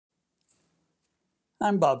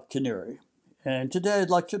I'm Bob Canary, and today I'd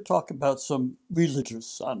like to talk about some religious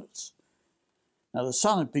sonnets. Now, the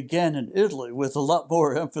sonnet began in Italy with a lot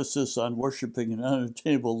more emphasis on worshiping an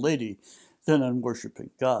unattainable lady than on worshiping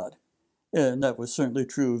God. And that was certainly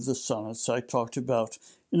true of the sonnets I talked about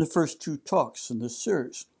in the first two talks in this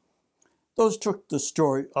series. Those took the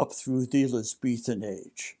story up through the Elizabethan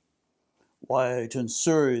age. Wyatt and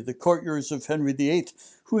Surrey, the courtiers of Henry VIII,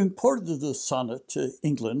 who imported the sonnet to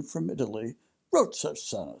England from Italy, wrote such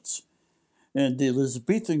sonnets. And the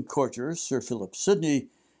Elizabethan courtier, Sir Philip Sidney,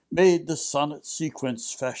 made the sonnet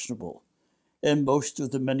sequence fashionable. And most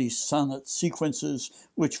of the many sonnet sequences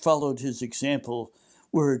which followed his example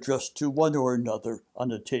were addressed to one or another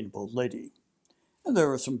unattainable lady. And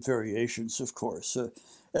there are some variations, of course.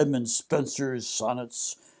 Edmund Spenser's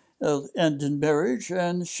sonnets end in marriage,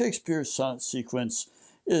 and Shakespeare's sonnet sequence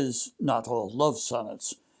is not all love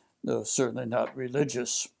sonnets, though certainly not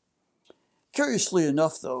religious. Curiously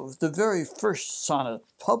enough, though, the very first sonnet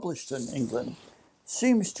published in England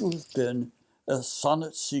seems to have been a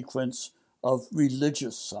sonnet sequence of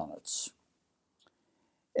religious sonnets.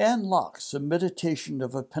 Anne Locke's A Meditation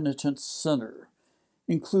of a Penitent Sinner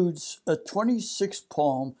includes a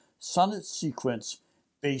 26-poem sonnet sequence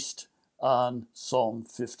based on Psalm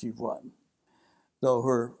 51, though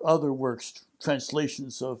her other works,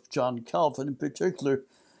 translations of John Calvin in particular,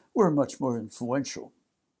 were much more influential.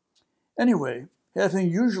 Anyway,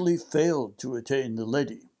 having usually failed to attain the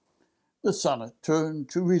lady, the sonnet turned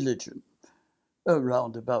to religion, a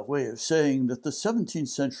roundabout way of saying that the 17th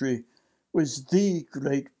century was the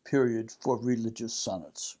great period for religious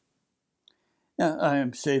sonnets. Now, I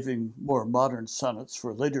am saving more modern sonnets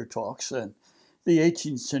for later talks, and the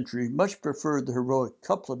 18th century much preferred the heroic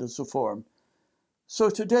couplet as a form, so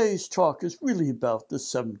today's talk is really about the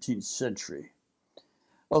 17th century,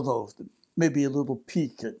 although maybe a little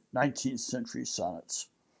peek at 19th century sonnets.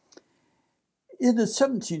 In the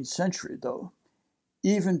 17th century, though,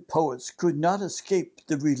 even poets could not escape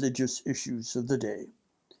the religious issues of the day,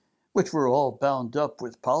 which were all bound up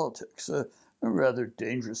with politics, a rather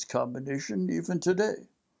dangerous combination even today.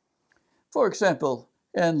 For example,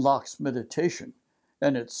 Anne Locke's Meditation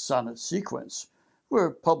and its sonnet sequence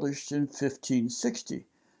were published in 1560,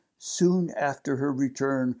 soon after her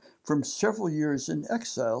return from several years in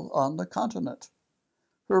exile on the continent.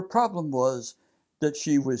 Her problem was that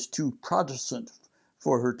she was too Protestant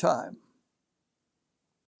for her time.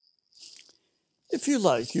 If you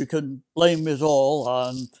like, you can blame it all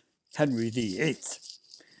on Henry VIII.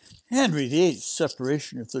 Henry VIII's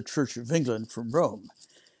separation of the Church of England from Rome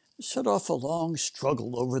set off a long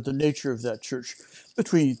struggle over the nature of that church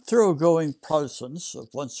between thoroughgoing Protestants of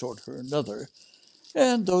one sort or another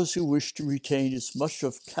and those who wished to retain as much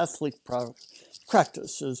of Catholic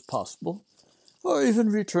practice as possible, or even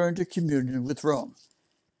return to communion with Rome.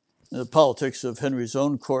 The politics of Henry's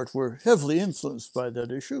own court were heavily influenced by that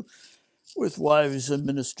issue, with wives and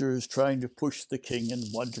ministers trying to push the king in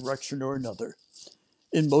one direction or another.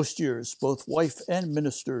 In most years, both wife and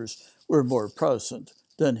ministers were more Protestant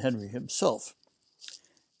than Henry himself.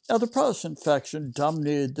 Now, the Protestant faction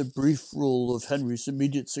dominated the brief rule of Henry's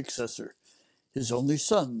immediate successor, his only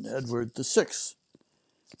son, Edward VI.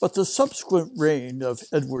 But the subsequent reign of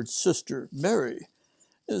Edward's sister, Mary,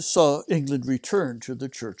 saw England return to the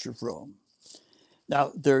Church of Rome.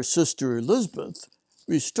 Now, their sister Elizabeth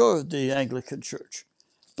restored the Anglican Church,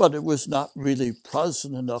 but it was not really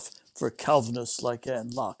Protestant enough for Calvinists like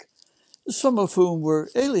Anne Locke, some of whom were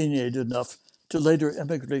alienated enough to later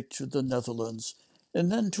emigrate to the Netherlands and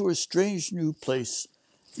then to a strange new place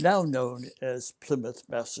now known as Plymouth,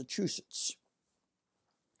 Massachusetts.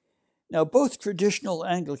 Now, both traditional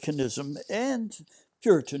Anglicanism and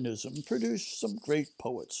Puritanism produced some great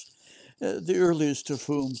poets, the earliest of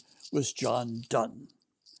whom was John Donne.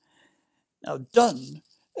 Now, Donne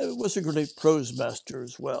was a great prose master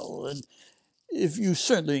as well, and if you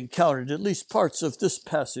certainly encountered at least parts of this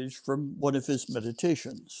passage from one of his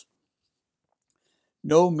meditations.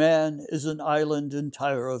 No man is an island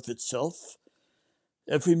entire of itself.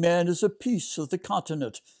 Every man is a piece of the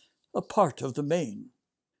continent, a part of the main.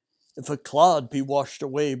 If a clod be washed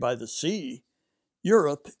away by the sea,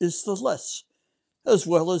 Europe is the less, as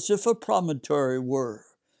well as if a promontory were,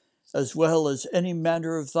 as well as any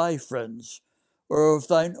manner of thy friends, or of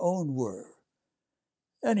thine own were.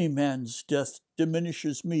 Any man's death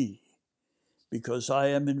diminishes me, because I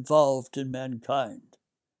am involved in mankind.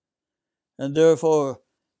 And therefore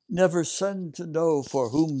never send to know for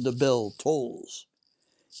whom the bell tolls.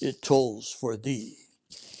 It tolls for thee.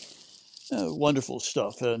 Wonderful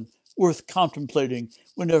stuff, and worth contemplating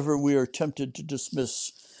whenever we are tempted to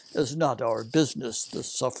dismiss as not our business the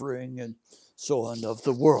suffering and so on, of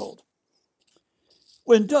the world.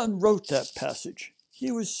 When Donne wrote that passage,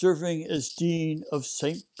 he was serving as Dean of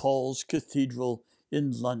St. Paul's Cathedral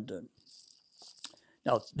in London.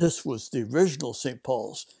 Now, this was the original St.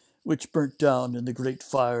 Paul's, which burnt down in the Great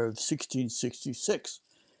Fire of 1666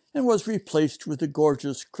 and was replaced with the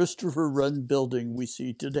gorgeous Christopher Wren building we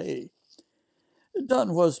see today.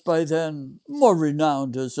 Donne was by then more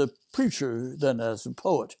renowned as a preacher than as a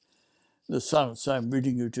poet. The sonnets I'm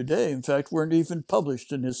reading you today, in fact, weren't even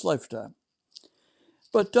published in his lifetime.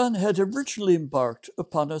 But Donne had originally embarked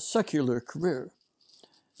upon a secular career.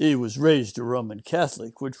 He was raised a Roman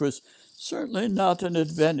Catholic, which was certainly not an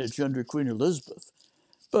advantage under Queen Elizabeth,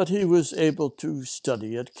 but he was able to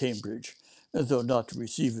study at Cambridge, though not to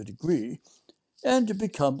receive a degree, and to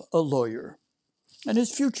become a lawyer. And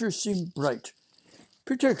his future seemed bright,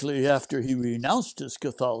 particularly after he renounced his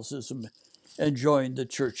Catholicism and joined the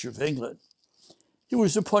Church of England. He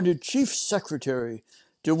was appointed chief secretary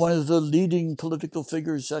to one of the leading political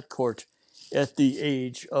figures at court at the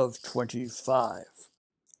age of 25.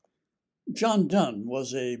 John Donne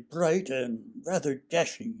was a bright and rather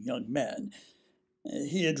dashing young man.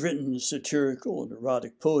 He had written satirical and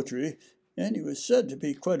erotic poetry, and he was said to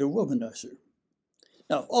be quite a womanizer.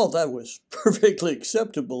 Now, all that was perfectly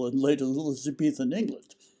acceptable in late Elizabethan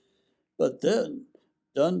England. But then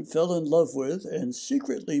Donne fell in love with and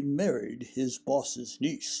secretly married his boss's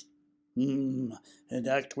niece. An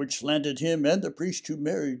act which landed him and the priest who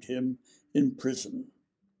married him in prison.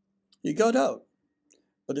 He got out,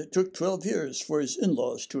 but it took 12 years for his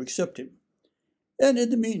in-laws to accept him. And in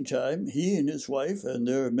the meantime, he and his wife and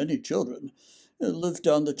their many children lived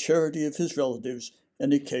on the charity of his relatives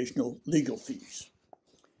and occasional legal fees.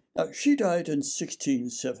 Now, she died in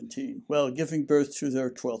 1617 while giving birth to their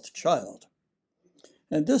 12th child.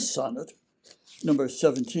 And this sonnet, number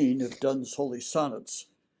 17 of Donne's Holy Sonnets,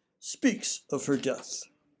 speaks of her death.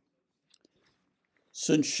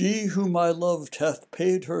 Since she whom I loved hath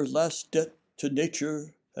paid her last debt to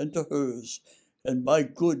nature and to hers, and my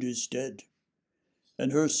good is dead,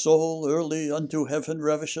 and her soul early unto heaven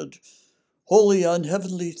ravished, wholly on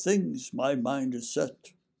heavenly things my mind is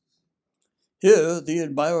set. Here, the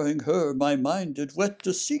admiring her, my mind did wet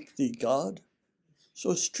to seek thee, God,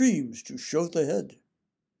 so streams to show the head.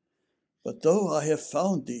 But though I have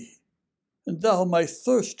found thee, and thou my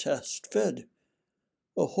thirst hast fed,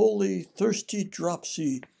 a holy thirsty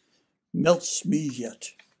dropsy melts me yet.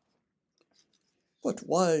 But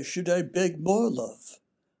why should I beg more love,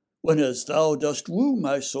 when as thou dost woo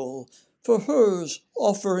my soul, for hers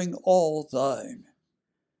offering all thine,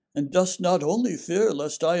 and dost not only fear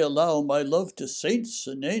lest I allow my love to saints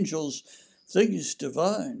and angels, things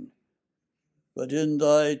divine, but in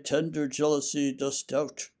thy tender jealousy dost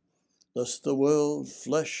doubt, lest the world,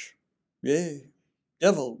 flesh, yea,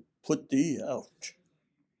 devil put thee out.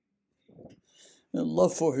 And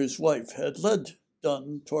love for his wife had led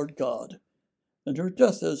Donne toward God, and her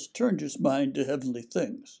death has turned his mind to heavenly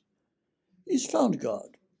things. He's found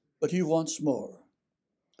God, but he wants more.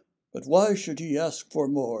 But why should he ask for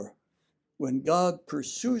more when God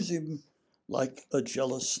pursues him like a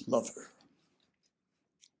jealous lover?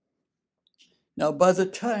 Now, by the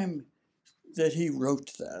time that he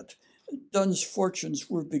wrote that, Donne's fortunes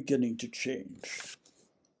were beginning to change,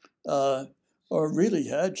 or really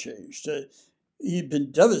had changed. He'd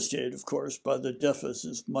been devastated, of course, by the death of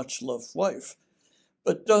his much-loved wife,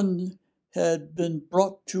 but Donne had been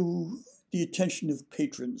brought to the attention of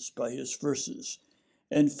patrons by his verses,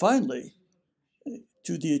 and finally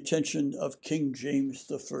to the attention of King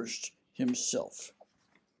James I himself.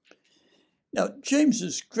 Now,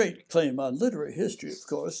 James's great claim on literary history, of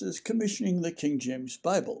course, is commissioning the King James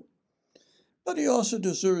Bible, but he also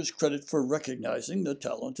deserves credit for recognizing the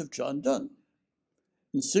talent of John Donne.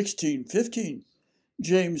 In 1615,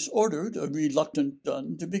 James ordered a reluctant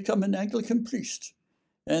Donne to become an Anglican priest,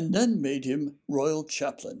 and then made him royal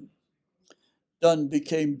chaplain. Donne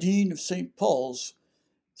became Dean of St. Paul's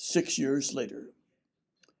 6 years later.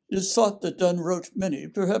 It is thought that Donne wrote many,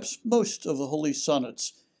 perhaps most, of the Holy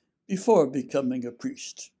Sonnets before becoming a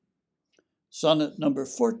priest. Sonnet number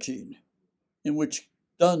 14, in which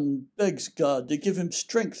Donne begs God to give him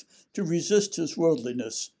strength to resist his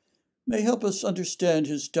worldliness, may help us understand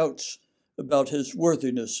his doubts about his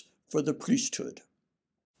worthiness for the priesthood.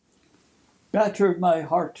 Batter my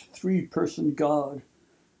heart, three-person God,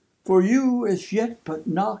 for you as yet but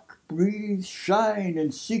knock, breathe, shine,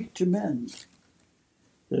 and seek to mend,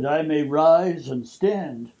 that I may rise and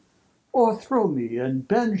stand, o'erthrow me and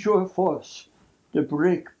bend your force, to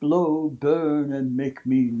break, blow, burn, and make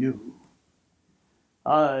me new.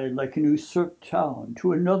 I, like an usurped town,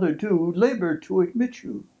 to another do labor to admit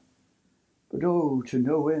you, but oh, to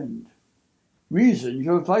no end. Reason,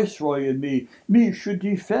 your viceroy and me should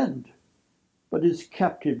defend, but is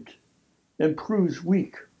captived and proves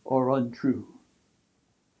weak or untrue.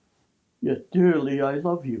 Yet dearly I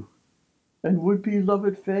love you, and would be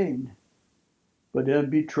loved fain, but am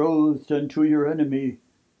betrothed unto your enemy.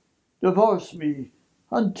 Divorce me,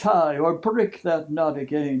 untie or break that knot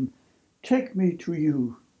again. Take me to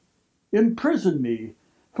you, imprison me,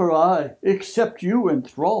 for I, except you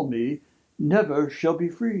enthrall me, never shall be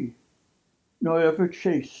free, nor ever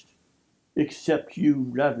chaste, except you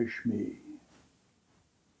ravish me.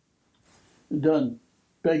 Donne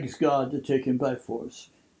begs God to take him by force.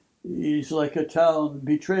 He's like a town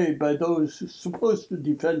betrayed by those who are supposed to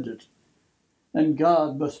defend it, and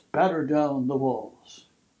God must batter down the walls.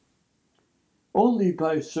 Only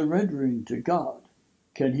by surrendering to God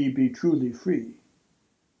can he be truly free.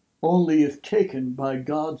 Only if taken by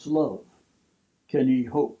God's love can he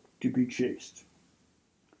hope to be chaste.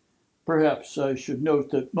 Perhaps I should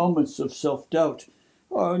note that moments of self-doubt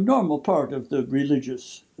are a normal part of the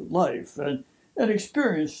religious life and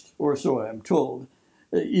experienced, or so I am told,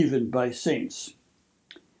 even by saints.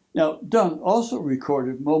 Now, Donne also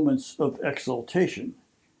recorded moments of exaltation,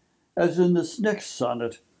 as in this next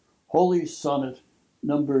sonnet, Holy Sonnet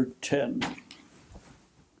number 10.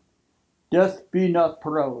 Death, be not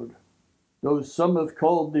proud, though some have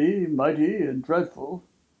called thee mighty and dreadful,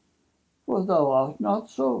 for thou art not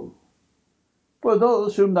so. For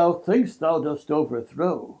those whom thou think'st thou dost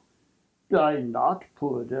overthrow, die not,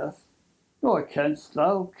 poor death, nor canst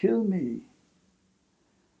thou kill me.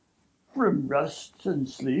 From rest and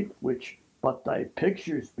sleep, which but thy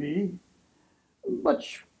pictures be,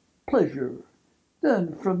 much pleasure,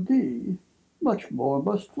 then from thee much more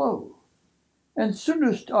must flow. And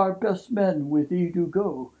soonest our best men with thee do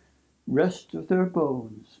go, rest of their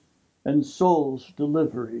bones, and soul's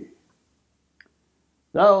delivery.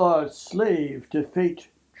 Thou art slave to fate,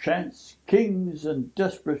 chance, kings, and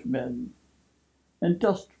desperate men, and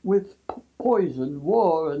dost with poison,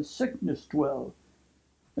 war, and sickness dwell,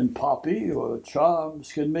 and poppy or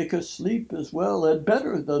charms can make us sleep as well and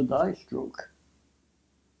better than thy stroke.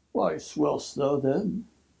 Why swell'st thou then?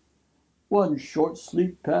 One short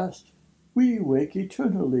sleep past, we wake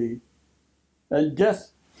eternally, and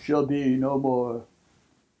death shall be no more.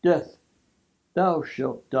 Death, thou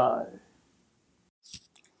shalt die.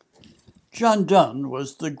 John Donne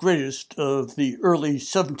was the greatest of the early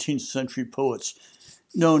 17th century poets,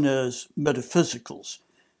 known as metaphysicals,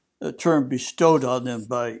 a term bestowed on them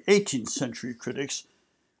by 18th century critics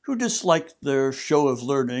who disliked their show of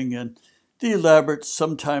learning and the elaborate,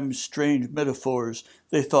 sometimes strange metaphors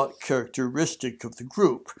they thought characteristic of the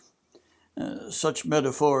group. Such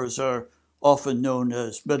metaphors are often known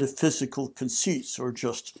as metaphysical conceits or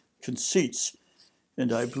just conceits,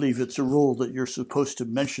 and I believe it's a rule that you're supposed to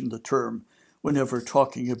mention the term whenever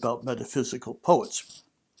talking about metaphysical poets.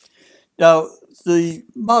 Now, the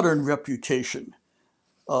modern reputation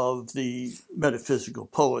of the metaphysical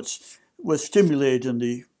poets was stimulated in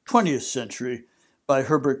the 20th century by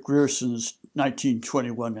Herbert Grierson's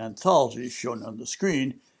 1921 anthology, shown on the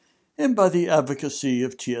screen, and by the advocacy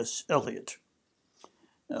of T.S. Eliot.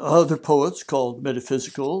 Other poets called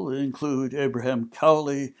metaphysical include Abraham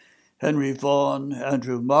Cowley, Henry Vaughan,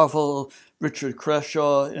 Andrew Marvell, Richard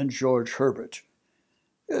Crashaw, and George Herbert.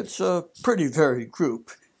 It's a pretty varied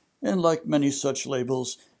group, and like many such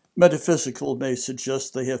labels, metaphysical may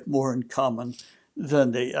suggest they have more in common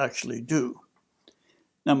than they actually do.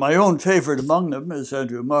 Now, my own favorite among them is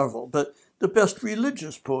Andrew Marvell, but the best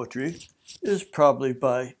religious poetry is probably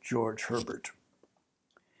by George Herbert.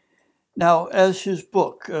 Now, as his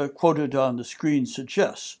book, quoted on the screen,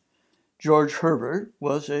 suggests, George Herbert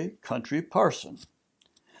was a country parson.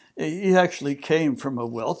 He actually came from a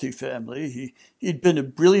wealthy family. He'd been a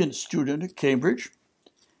brilliant student at Cambridge,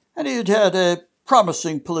 and he had had a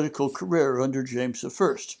promising political career under James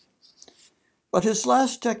I. But his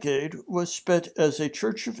last decade was spent as a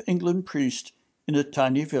Church of England priest in a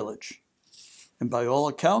tiny village, and by all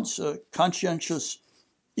accounts, a conscientious,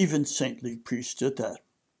 even saintly priest at that.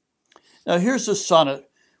 Now here's a sonnet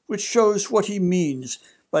which shows what he means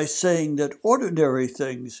by saying that ordinary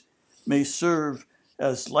things may serve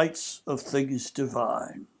as lights of things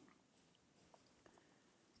divine.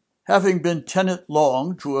 Having been tenant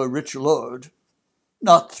long to a rich lord,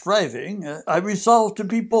 not thriving, I resolved to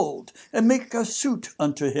be bold and make a suit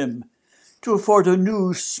unto him to afford a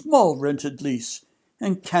new small rented lease,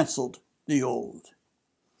 and cancelled the old.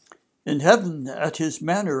 In heaven at his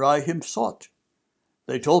manor I him sought.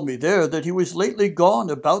 They told me there that he was lately gone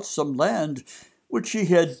about some land which he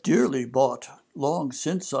had dearly bought long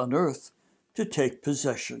since on earth to take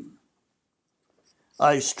possession.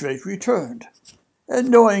 I straight returned, and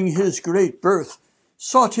knowing his great birth,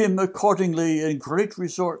 sought him accordingly in great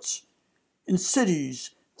resorts, in cities,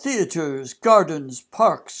 theatres, gardens,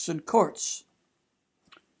 parks, and courts.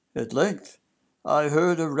 At length I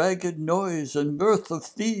heard a ragged noise and mirth of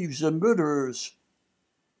thieves and murderers.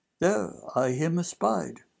 There I him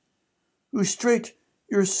espied, who straight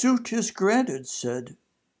your suit is granted, said,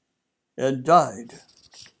 and died.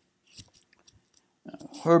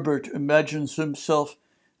 Herbert imagines himself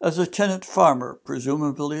as a tenant farmer,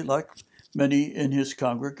 presumably like many in his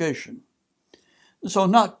congregation. So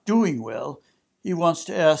not doing well, he wants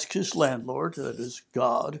to ask his landlord, that is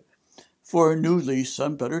God, for a new lease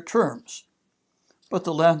on better terms. But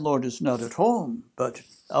the landlord is not at home, but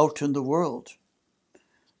out in the world.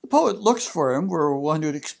 The poet looks for him where one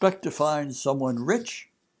would expect to find someone rich,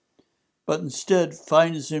 but instead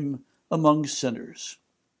finds him among sinners.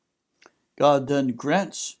 God then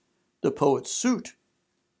grants the poet's suit,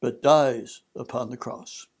 but dies upon the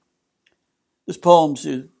cross. This poem's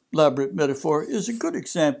elaborate metaphor is a good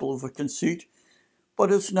example of a conceit,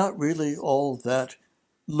 but it's not really all that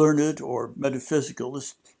learned or metaphysical.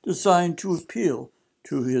 It's designed to appeal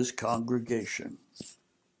to his congregation.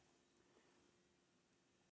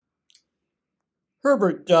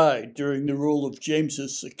 Herbert died during the rule of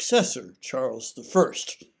James's successor, Charles I,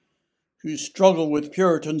 whose struggle with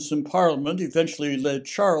Puritans in Parliament eventually led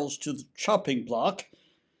Charles to the chopping block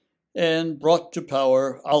and brought to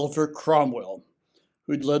power Oliver Cromwell,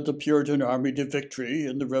 who'd led the Puritan army to victory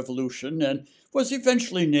in the Revolution and was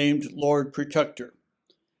eventually named Lord Protector,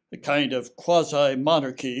 a kind of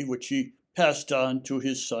quasi-monarchy which he passed on to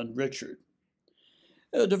his son Richard.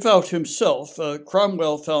 Devout himself,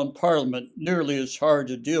 Cromwell found Parliament nearly as hard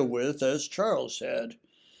to deal with as Charles had.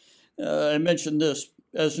 I mention this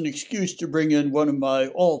as an excuse to bring in one of my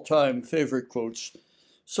all-time favorite quotes,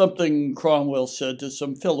 something Cromwell said to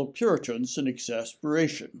some fellow Puritans in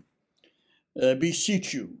exasperation. I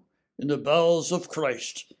beseech you, in the bowels of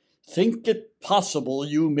Christ, think it possible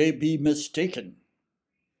you may be mistaken.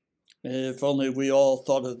 If only we all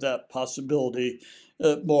thought of that possibility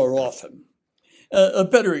more often. A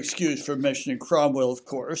better excuse for mentioning Cromwell, of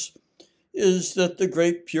course, is that the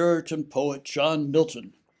great Puritan poet John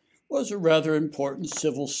Milton was a rather important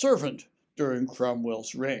civil servant during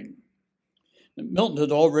Cromwell's reign. Milton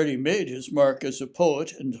had already made his mark as a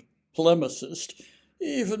poet and polemicist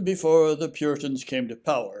even before the Puritans came to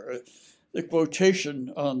power. The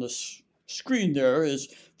quotation on the screen there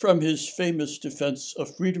is from his famous defense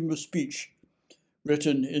of freedom of speech,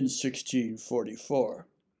 written in 1644.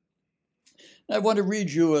 I want to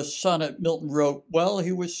read you a sonnet Milton wrote while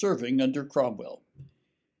he was serving under Cromwell.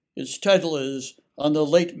 Its title is On the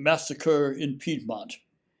Late Massacre in Piedmont,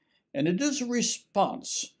 and it is a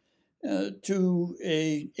response to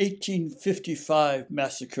a 1855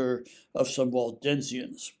 massacre of some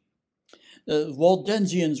Waldensians. The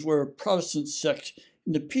Waldensians were a Protestant sect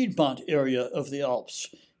in the Piedmont area of the Alps,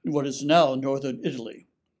 in what is now northern Italy.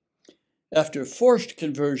 After forced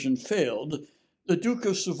conversion failed, the Duke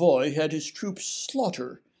of Savoy had his troops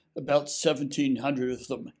slaughter about 1,700 of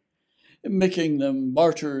them, making them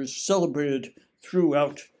martyrs celebrated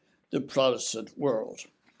throughout the Protestant world.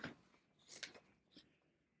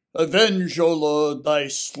 Avenge, O Lord, thy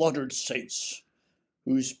slaughtered saints,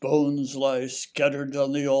 whose bones lie scattered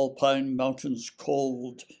on the Alpine mountains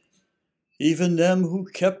cold, even them who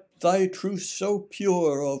kept thy truth so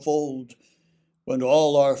pure of old, when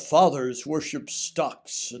all our fathers worshipped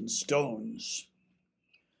stocks and stones.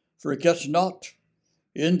 Forget not,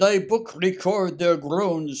 in thy book record their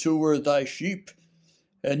groans who were thy sheep,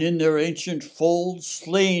 and in their ancient fold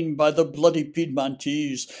slain by the bloody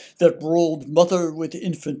Piedmontese that rolled mother with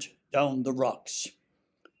infant down the rocks.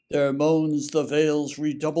 Their moans the vales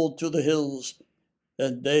redoubled to the hills,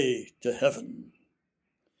 and they to heaven.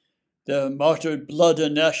 Their martyred blood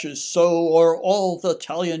and ashes sow o'er all the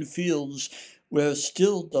Italian fields, where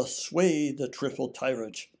still doth sway the triple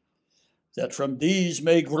tyrant, that from these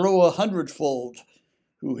may grow 100-fold,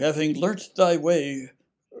 who having learnt thy way,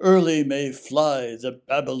 early may fly the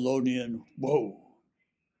Babylonian woe.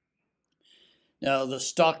 Now the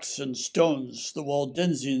stocks and stones the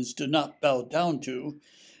Waldensians do not bow down to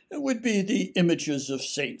would be the images of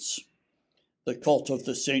saints, the cult of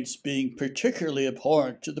the saints being particularly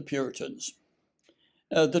abhorrent to the Puritans.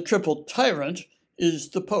 The triple tyrant is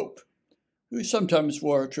the Pope, who sometimes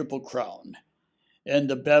wore a triple crown, and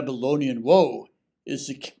the Babylonian woe is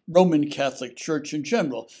the Roman Catholic Church in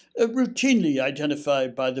general, routinely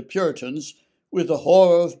identified by the Puritans with the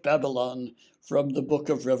horror of Babylon from the Book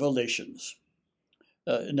of Revelations,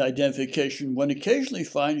 an identification one occasionally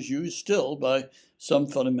finds used still by some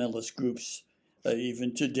fundamentalist groups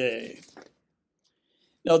even today.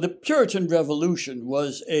 Now, the Puritan Revolution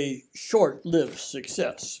was a short-lived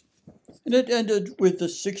success, and it ended with the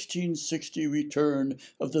 1660 return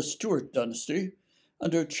of the Stuart dynasty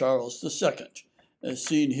under Charles II, as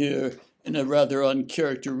seen here in a rather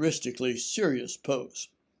uncharacteristically serious pose.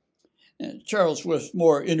 And Charles was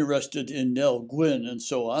more interested in Nell Gwyn and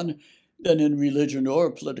so on than in religion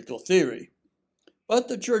or political theory. But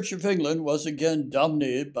the Church of England was again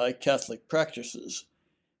dominated by Catholic practices,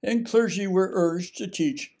 and clergy were urged to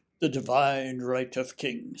teach the divine right of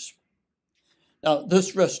kings. Now,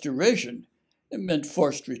 this restoration meant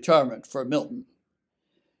forced retirement for Milton,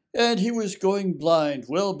 and he was going blind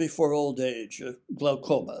well before old age,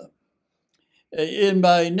 glaucoma. In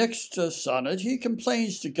my next sonnet, he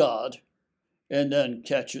complains to God and then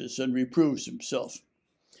catches and reproves himself.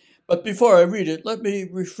 But before I read it, let me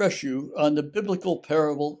refresh you on the biblical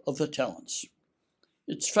parable of the talents.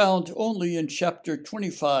 It's found only in chapter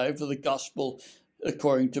 25 of the Gospel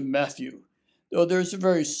according to Matthew, though there's a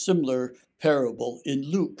very similar parable in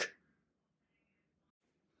Luke.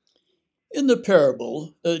 In the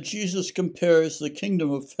parable, Jesus compares the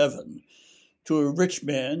kingdom of heaven to a rich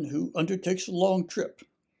man who undertakes a long trip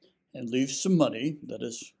and leaves some money, that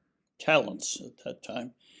is, talents at that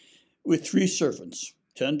time, with 3 servants,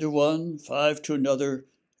 10 to one, 5 to another,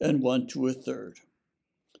 and 1 to a third.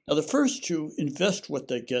 Now the first 2 invest what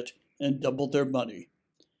they get and double their money.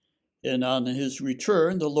 And on his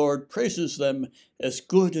return, the Lord praises them as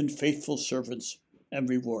good and faithful servants and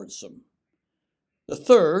rewards them. The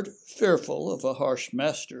third, fearful of a harsh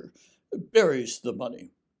master, buries the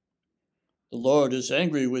money. The Lord is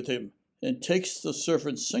angry with him and takes the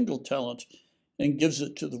servant's single talent and gives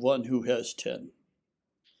it to the one who has 10.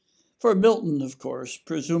 For Milton, of course,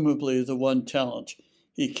 presumably the 1 talent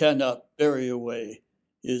he cannot bury away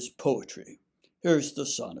is poetry. Here's the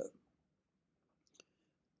sonnet.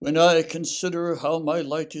 When I consider how my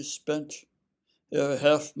light is spent, ere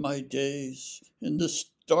half my days in this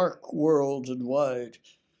dark world and wide,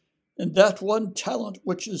 and that 1 talent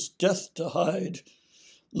which is death to hide,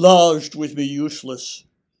 lodged with me useless,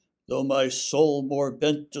 though my soul more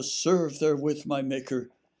bent to serve therewith my Maker,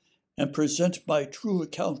 and present my true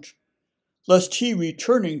account, lest he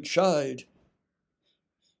returning chide.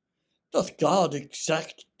 Doth God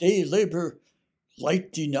exact day labor,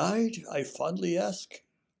 light denied, I fondly ask?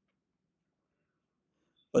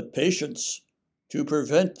 But patience, to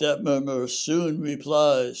prevent that murmur, soon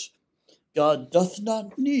replies, God doth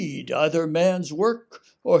not need either man's work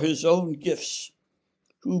or his own gifts.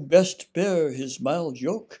 Who best bear his mild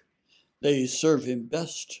yoke, they serve him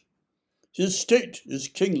best. His state is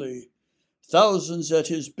kingly. Thousands at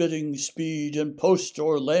his bidding speed and post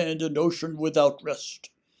o'er land and ocean without rest.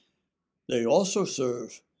 They also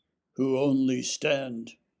serve, who only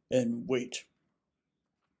stand and wait.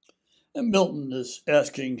 And Milton is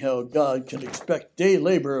asking how God can expect day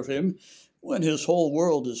labor of him when his whole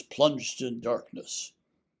world is plunged in darkness.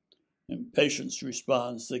 And Patience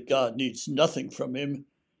responds that God needs nothing from him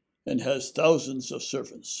and has thousands of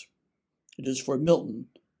servants. It is for Milton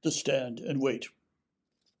to stand and wait.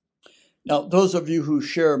 Now, those of you who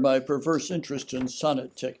share my perverse interest in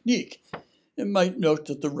sonnet technique might note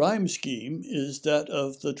that the rhyme scheme is that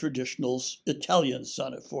of the traditional Italian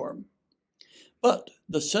sonnet form. But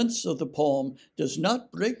the sense of the poem does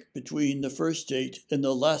not break between the first 8 and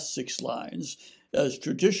the last 6 lines, as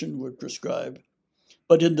tradition would prescribe,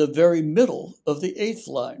 but in the very middle of the 8th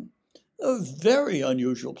line, a very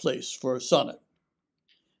unusual place for a sonnet.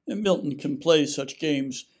 And Milton can play such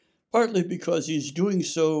games partly because he's doing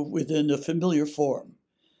so within a familiar form,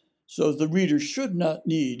 so the reader should not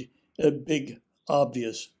need big,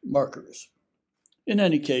 obvious markers. In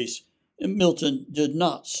any case, Milton did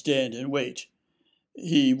not stand and wait.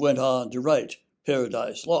 He went on to write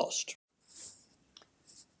Paradise Lost.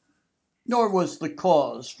 Nor was the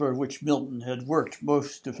cause for which Milton had worked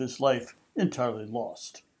most of his life entirely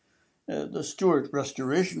lost. The Stuart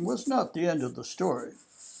Restoration was not the end of the story.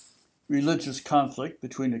 Religious conflict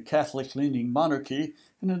between a Catholic-leaning monarchy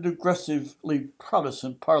and an aggressively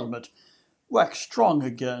Protestant parliament waxed strong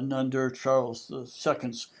again under Charles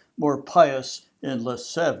II's more pious and less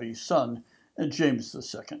savvy son, James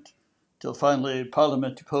II, till finally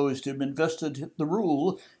Parliament deposed him and vested the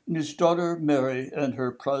rule in his daughter Mary and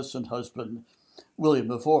her Protestant husband,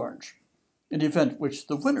 William of Orange, an event which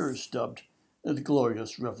the winners dubbed the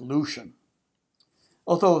Glorious Revolution.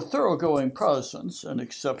 Although thoroughgoing Protestants and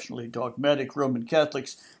exceptionally dogmatic Roman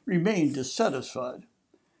Catholics remained dissatisfied,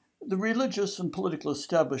 the religious and political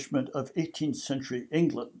establishment of 18th century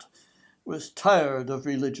England was tired of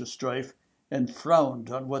religious strife and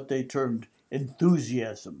frowned on what they termed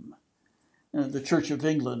enthusiasm. and the Church of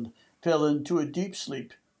England fell into a deep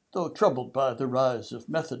sleep, though troubled by the rise of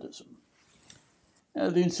Methodism.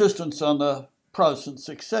 The insistence on a Protestant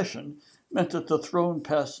succession meant that the throne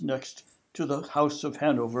passed next to the House of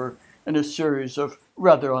Hanover and a series of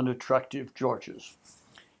rather unattractive Georges.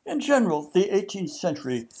 In general, the 18th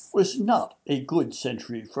century was not a good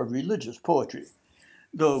century for religious poetry,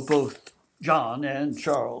 though both John and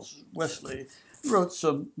Charles Wesley wrote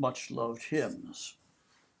some much-loved hymns.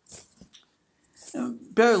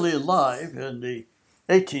 Barely alive in the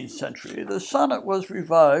 18th century, the sonnet was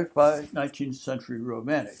revived by 19th century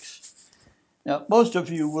romantics. Now, most of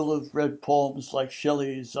you will have read poems like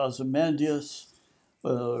Shelley's Ozymandias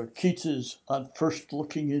or Keats's On First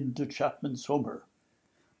Looking into Chapman's Homer,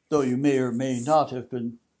 though you may or may not have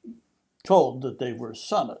been told that they were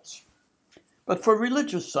sonnets. But for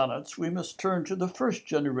religious sonnets, we must turn to the first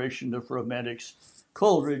generation of romantics,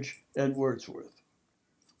 Coleridge and Wordsworth.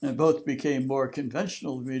 And both became more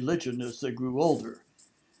conventional in religion as they grew older.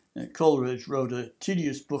 And Coleridge wrote a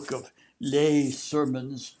tedious book of lay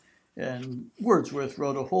sermons, and Wordsworth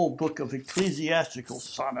wrote a whole book of ecclesiastical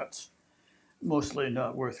sonnets, mostly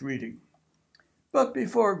not worth reading. But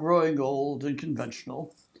before growing old and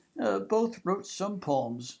conventional, both wrote some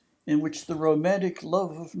poems in which the romantic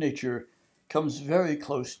love of nature comes very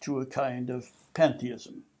close to a kind of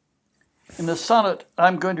pantheism. In the sonnet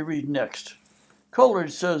I'm going to read next,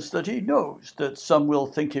 Coleridge says that he knows that some will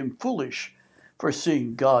think him foolish for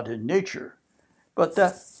seeing God in nature, but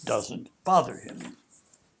that doesn't bother him.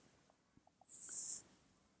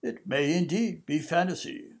 It may indeed be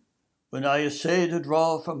fantasy, when I essay to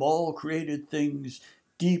draw from all created things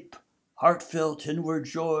deep, heartfelt inward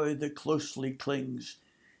joy that closely clings,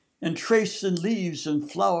 and trace in leaves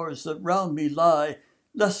and flowers that round me lie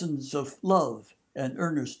lessons of love and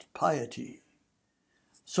earnest piety.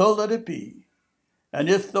 So let it be, and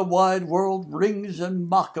if the wide world rings in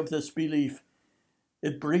mock of this belief,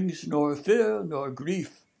 it brings nor fear nor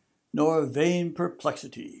grief, nor vain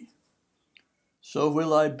perplexity. So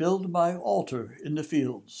will I build my altar in the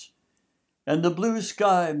fields, and the blue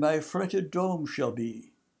sky my fretted dome shall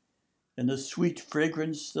be, and the sweet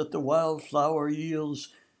fragrance that the wild flower yields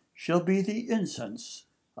shall be the incense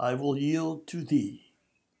I will yield to thee.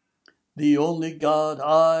 The only God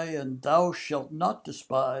I and thou shalt not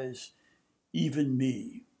despise, even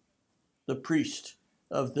me, the priest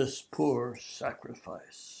of this poor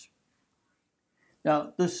sacrifice.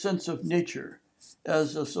 Now, this sense of nature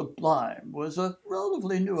as a sublime was a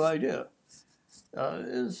relatively new idea. It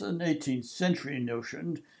is an 18th century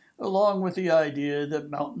notion, along with the idea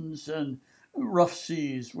that mountains and rough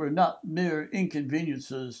seas were not mere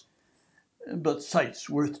inconveniences, but sights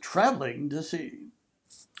worth traveling to see.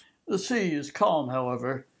 The sea is calm,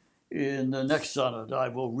 however, in the next sonnet I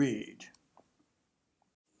will read.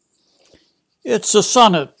 It's a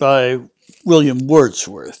sonnet by William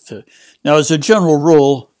Wordsworth. Now, as a general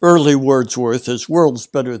rule, early Wordsworth is worlds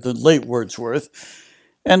better than late Wordsworth,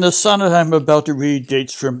 and the sonnet I'm about to read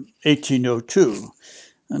dates from 1802,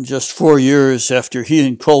 and just 4 years after he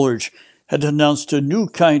and Coleridge had announced a new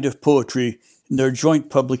kind of poetry in their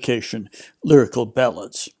joint publication, Lyrical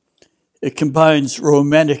Ballads. It combines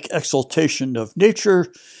romantic exaltation of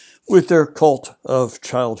nature with their cult of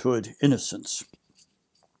childhood innocence.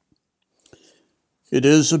 It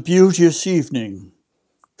is a beauteous evening,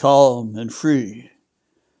 calm and free.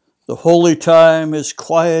 The holy time is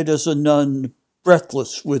quiet as a nun,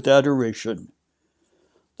 breathless with adoration.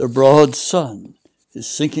 The broad sun is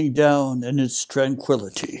sinking down in its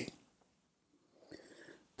tranquility.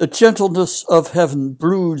 The gentleness of heaven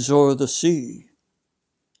broods o'er the sea.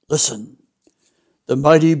 Listen, the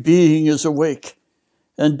mighty being is awake,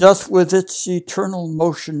 and doth with its eternal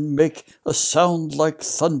motion make a sound like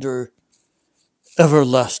thunder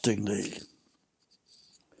everlastingly.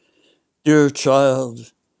 Dear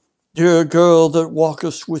child, dear girl that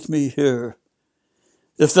walkest with me here,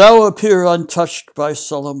 if thou appear untouched by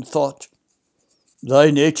solemn thought,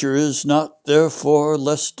 thy nature is not therefore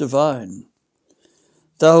less divine.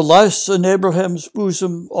 Thou liest in Abraham's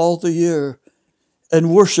bosom all the year, and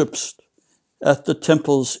worshipst at the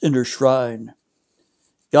temple's inner shrine,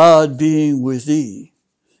 God being with thee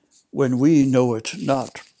when we know it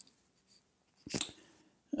not.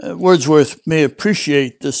 Wordsworth may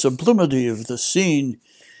appreciate the sublimity of the scene,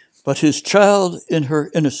 but his child in her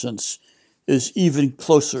innocence is even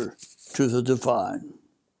closer to the divine.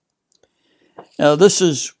 Now, this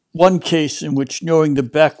is one case in which knowing the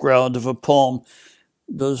background of a poem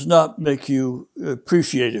does not make you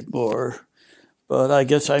appreciate it more, but I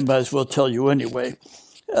guess I might as well tell you anyway.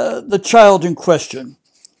 The child in question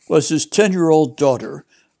was his 10-year-old daughter,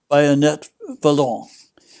 Annette Vallon,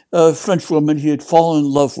 a French woman he had fallen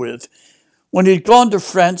in love with when he had gone to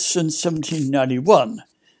France in 1791,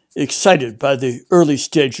 excited by the early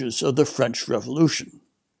stages of the French Revolution.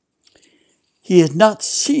 He had not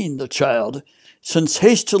seen the child since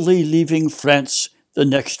hastily leaving France the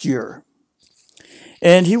next year.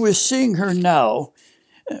 And he was seeing her now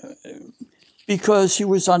because he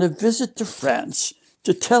was on a visit to France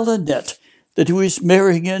to tell Annette that he was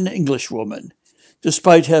marrying an Englishwoman,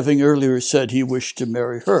 despite having earlier said he wished to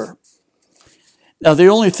marry her. Now, the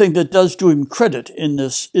only thing that does do him credit in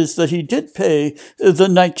this is that he did pay the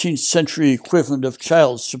 19th century equivalent of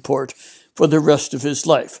child support for the rest of his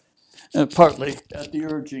life, partly at the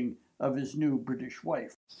urging of his new British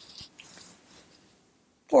wife.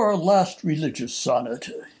 For our last religious sonnet,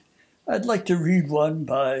 I'd like to read one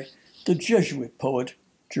by the Jesuit poet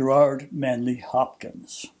Gerard Manley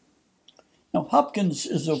Hopkins. Now, Hopkins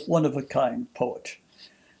is a one-of-a-kind poet.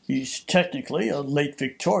 He's technically a late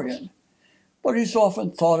Victorian, but he's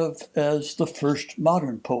often thought of as the first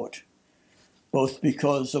modern poet, both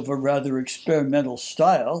because of a rather experimental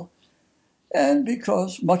style and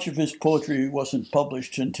because much of his poetry wasn't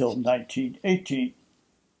published until 1918.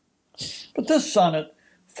 But this sonnet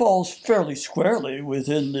falls fairly squarely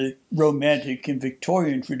within the Romantic and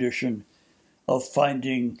Victorian tradition of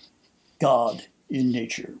finding God in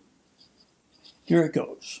nature. Here it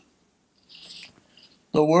goes.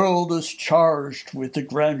 The world is charged with the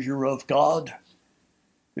grandeur of God.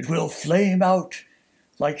 It will flame out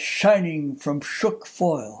like shining from shook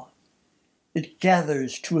foil. It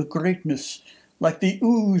gathers to a greatness like the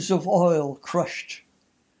ooze of oil crushed.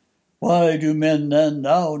 Why do men then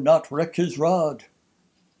now not wreck his rod?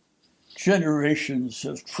 Generations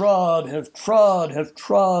have trod,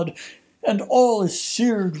 and all is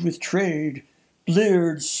seared with trade,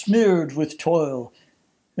 bleared, smeared with toil,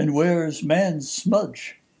 and wears man's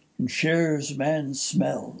smudge and shares man's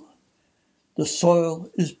smell. The soil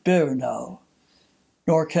is bare now,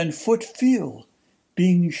 nor can foot feel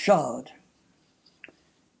being shod.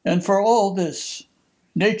 And for all this,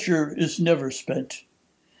 nature is never spent.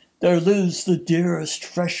 There lives the dearest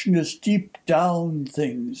freshness deep down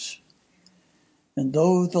things. And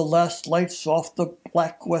though the last lights off the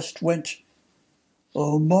black west went,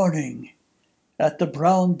 O morning, at the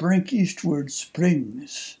brown brink eastward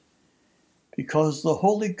springs, because the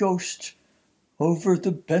Holy Ghost over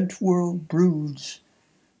the bent world broods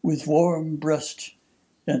with warm breast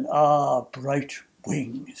and bright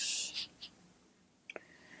wings.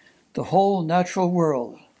 The whole natural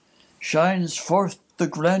world shines forth the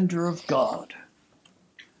grandeur of God.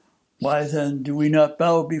 Why then do we not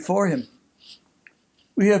bow before him?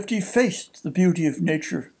 We have defaced the beauty of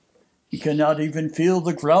nature. We cannot even feel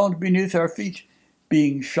the ground beneath our feet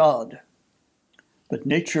being shod. But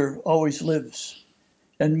nature always lives,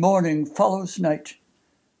 and morning follows night,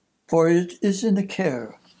 for it is in the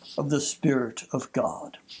care of the Spirit of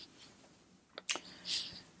God.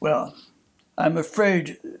 Well, I'm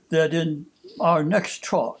afraid that in our next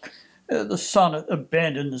talk, the sonnet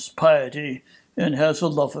abandons piety and has a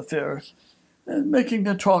love affair, making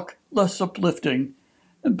the talk less uplifting,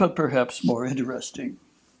 but perhaps more interesting.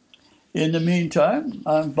 In the meantime,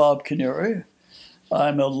 I'm Bob Canary.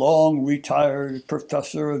 I'm a long-retired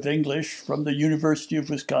professor of English from the University of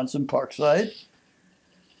Wisconsin-Parkside,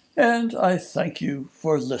 and I thank you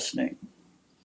for listening.